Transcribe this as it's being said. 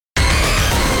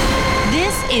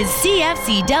is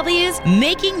CFCW's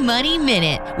Making Money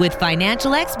Minute with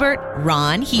financial expert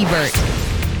Ron Hebert.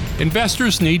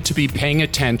 Investors need to be paying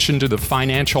attention to the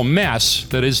financial mess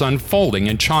that is unfolding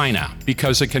in China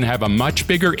because it can have a much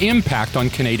bigger impact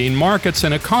on Canadian markets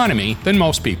and economy than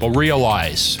most people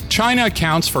realize. China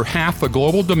accounts for half the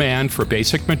global demand for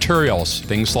basic materials,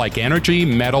 things like energy,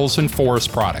 metals, and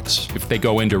forest products. If they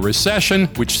go into recession,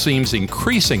 which seems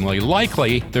increasingly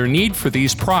likely, their need for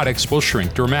these products will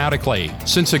shrink dramatically.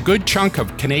 Since a good chunk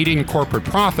of Canadian corporate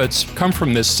profits come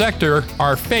from this sector,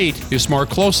 our fate is more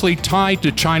closely tied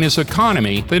to China's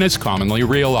economy than is commonly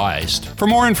realized. For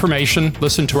more information,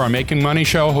 listen to our Making Money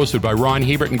show hosted by Ron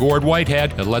Hebert and Gord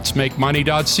Whitehead at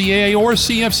letsmakemoney.ca or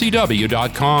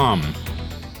cfcw.com.